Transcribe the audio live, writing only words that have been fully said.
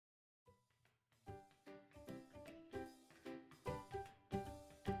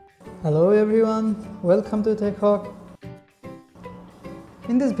Hello everyone, welcome to TechHawk.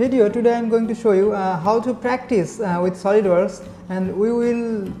 In this video today I am going to show you how to practice with SolidWorks, and we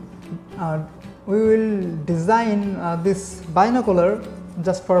will design this binocular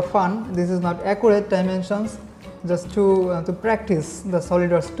just for fun. This is not accurate dimensions, just to practice the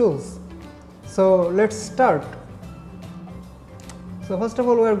SolidWorks tools. So let's start. So first of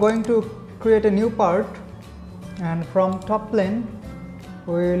all we are going to create a new part, and from top plane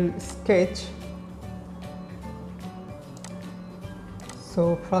we will sketch.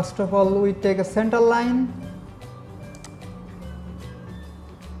 So first of all we take a center line,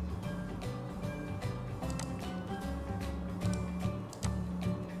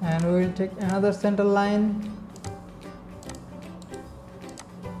 and we will take another center line,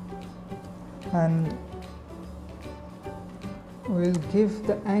 and we will give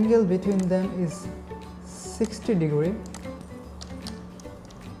the angle between them is 60 degree,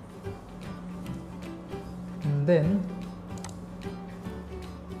 and then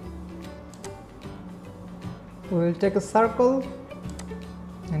we will take a circle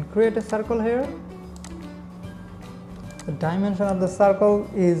and create a circle here. The dimension of the circle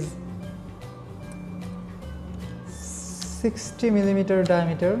is 60 millimeter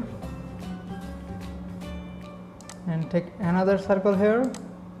diameter, and take another circle here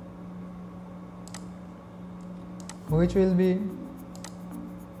which will be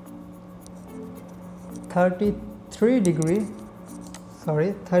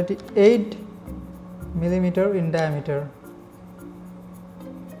 38 millimeter in diameter.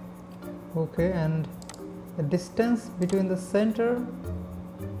 Okay, and the distance between the center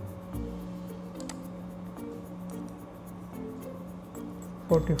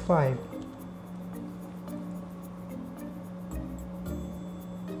 (45).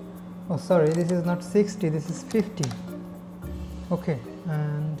 Oh sorry, this is not 60, this is 50. Okay,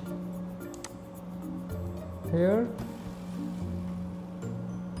 and here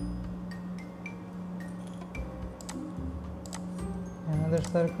another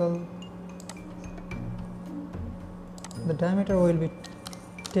circle. The diameter will be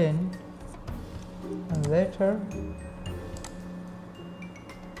 10, and later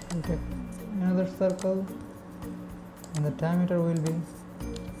we'll take another circle and the diameter will be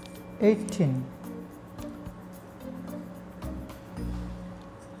 18,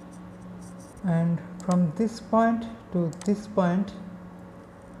 and from this point to this point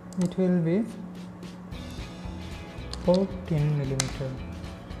it will be 14 millimeter.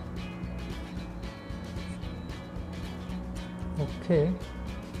 Okay,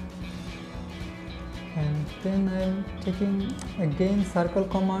 and then I am taking again circle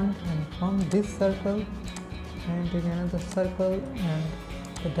command, and from this circle I am taking another circle, and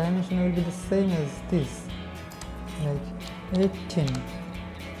the dimension will be the same as this, like 18.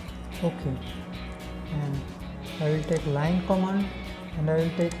 Okay, and I will take line command, and I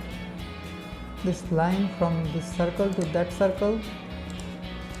will take this line from this circle to that circle,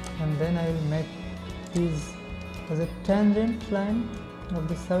 and then I will make these as a tangent line of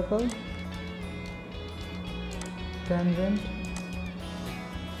the circle, tangent.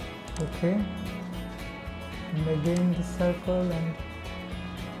 Okay, and again this circle and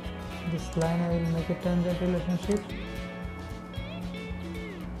this line I will make a tangent relationship.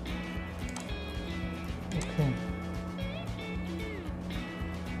 Okay,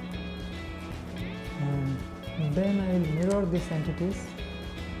 and then I will mirror these entities,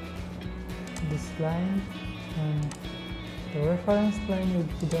 this line, and the reference line will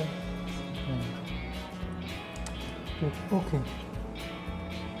be the line. Okay.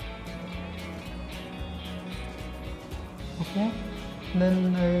 Okay,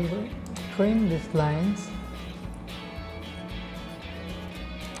 then I will trim these lines,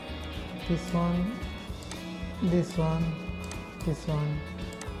 this one, this one, this one,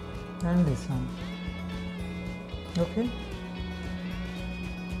 and this one. Okay,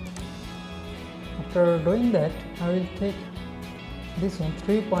 after doing that I will take this one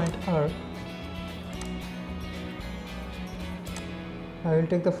 3-point arc. I will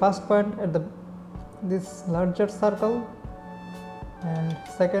take the first point at this larger circle, and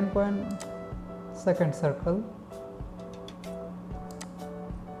second point second circle,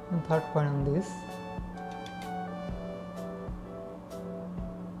 and third point on this.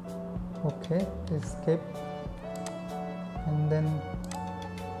 Okay, escape, and then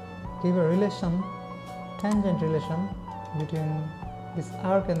give a relation, tangent relation between this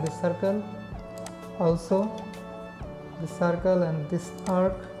arc and this circle. Also the circle and this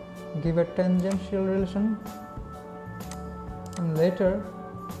arc give a tangential relation, and later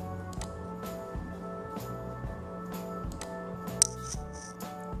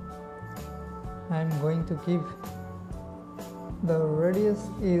I'm going to give the radius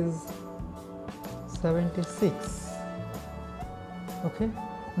is 76. Okay,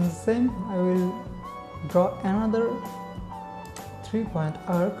 and the same I will draw another 3-point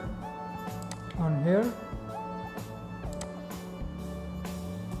arc on here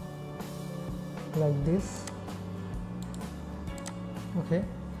like this. Okay,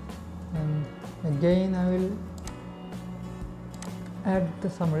 and again I will add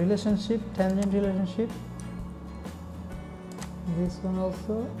some relationship, tangent relationship, this one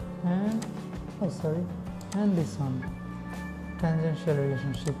also, and and this one, tangential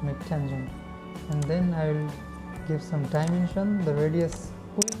relationship, make tangent, and then I will give some dimension. The radius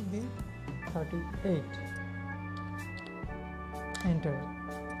will be 38. Enter.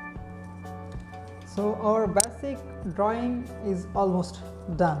 So our basic drawing is almost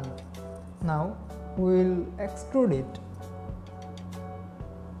done. Now we will extrude it.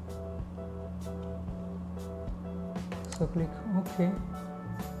 So click OK.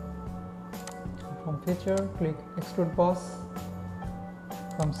 From feature, click extrude boss.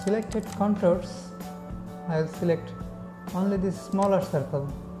 From selected contours, I will select only this smaller circle,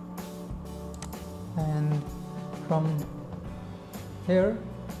 and from here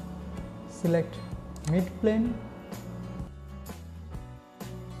select mid plane,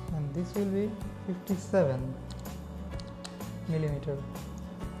 and this will be 57 millimeter.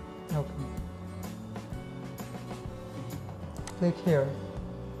 Okay. Click here.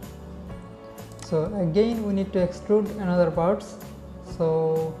 So again we need to extrude another parts.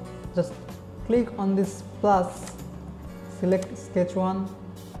 So just click on this plus, select sketch 1,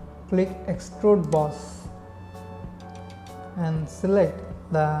 click extrude boss, and select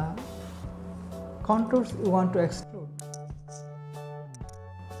the contours you want to extrude.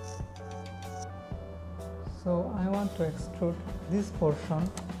 So I want to extrude this portion,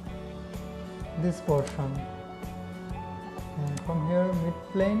 and from here mid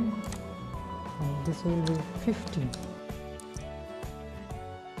plane, and this will be 50.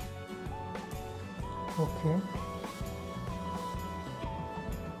 Okay.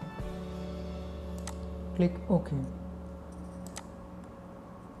 Click OK.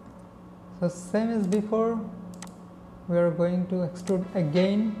 So same as before, we are going to extrude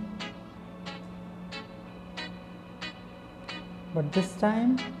again, but this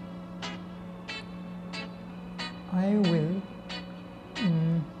time I will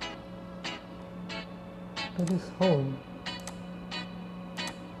do this hole.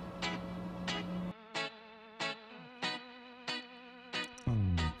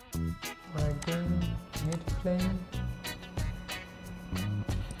 Again mid plane,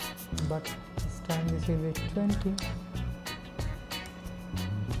 but this time this will be 20.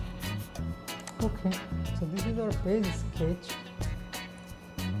 Okay, so this is our base sketch,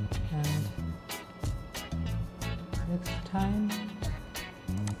 and next time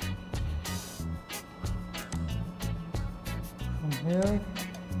from here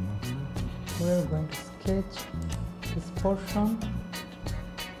we are going to sketch this portion.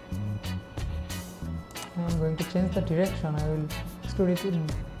 I am going to change the direction. I will extrude it in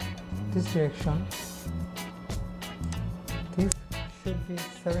this direction. This should be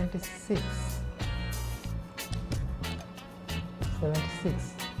 76.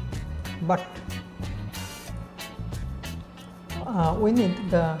 But we need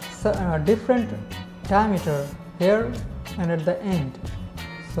the different diameter here and at the end.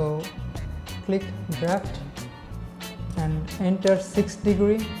 So click draft and enter 6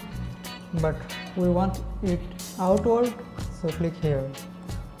 degree, but we want it outward, so click here.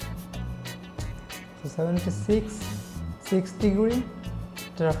 So 76, 6 degree,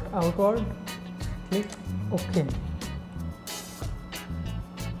 draft outward, click OK.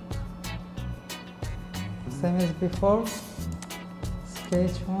 Same as before,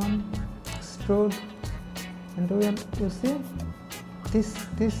 sketch 1, extrude, and you see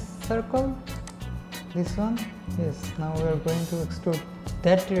this circle, this one, yes, now we are going to extrude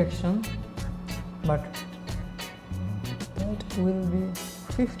that direction, but that will be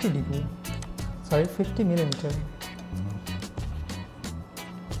 50 millimeter.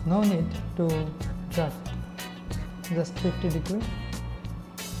 No need to draft, just 50 degree.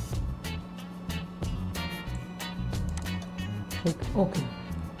 Click OK.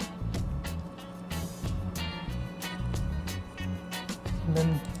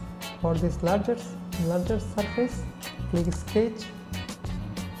 Then for this larger surface, click sketch,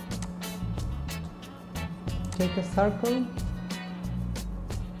 take a circle,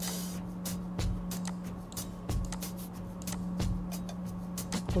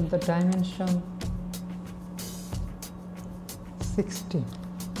 put the dimension 60.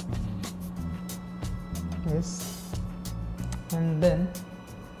 this, and then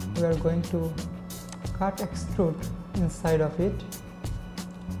we are going to cut extrude inside of it,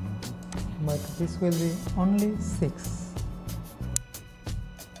 but this will be only 6.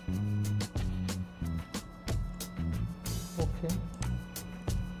 Okay.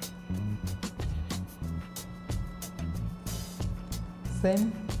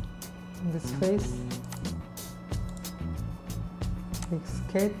 Same this face, click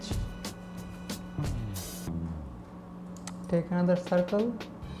sketch, take another circle.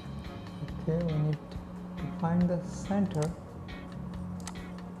 Okay, we need to find the center.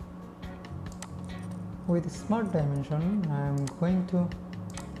 With smart dimension, I am going to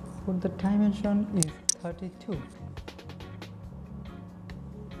put the dimension is 32.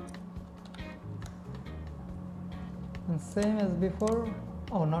 And same as before,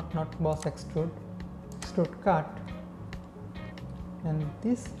 oh not boss extrude cut, and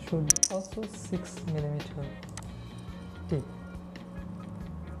this should be also 6mm deep.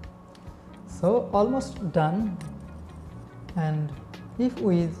 So almost done, and if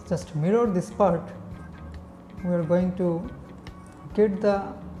we just mirror this part, we are going to get the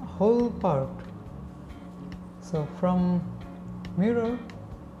whole part. So from mirror,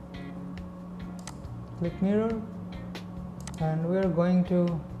 click mirror, and we are going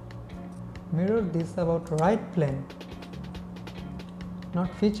to mirror this about right plane, not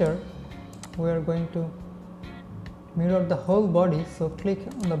feature. We are going to mirror the whole body. So click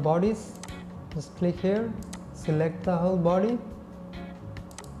on the bodies, just click here, select the whole body.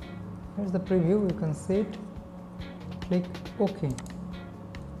 Here's the preview, you can see it. Click OK.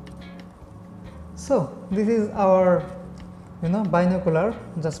 So this is our binocular,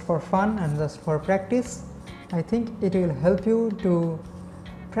 just for fun and just for practice. I think it will help you to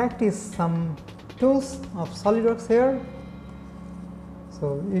practice some tools of SolidWorks here.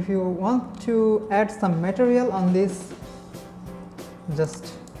 So if you want to add some material on this,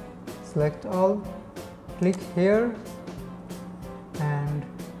 just select all, click here, and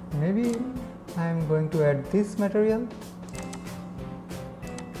maybe I am going to add this material.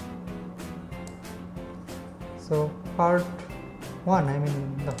 So part 1, I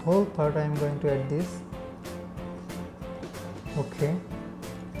mean the whole part, I am going to add this. Okay,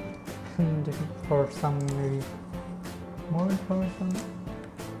 and for some maybe more information,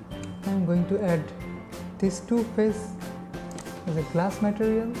 I am going to add these two face as a glass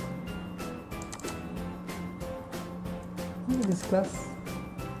material. Maybe this glass.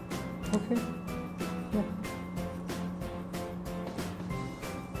 Okay. Yeah.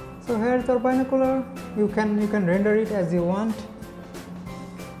 So here is our binocular. You can render it as you want.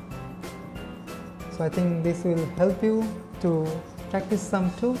 So I think this will help you to practice some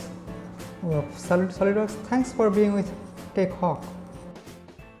tools of SolidWorks. Thanks for being with Tech Hawk.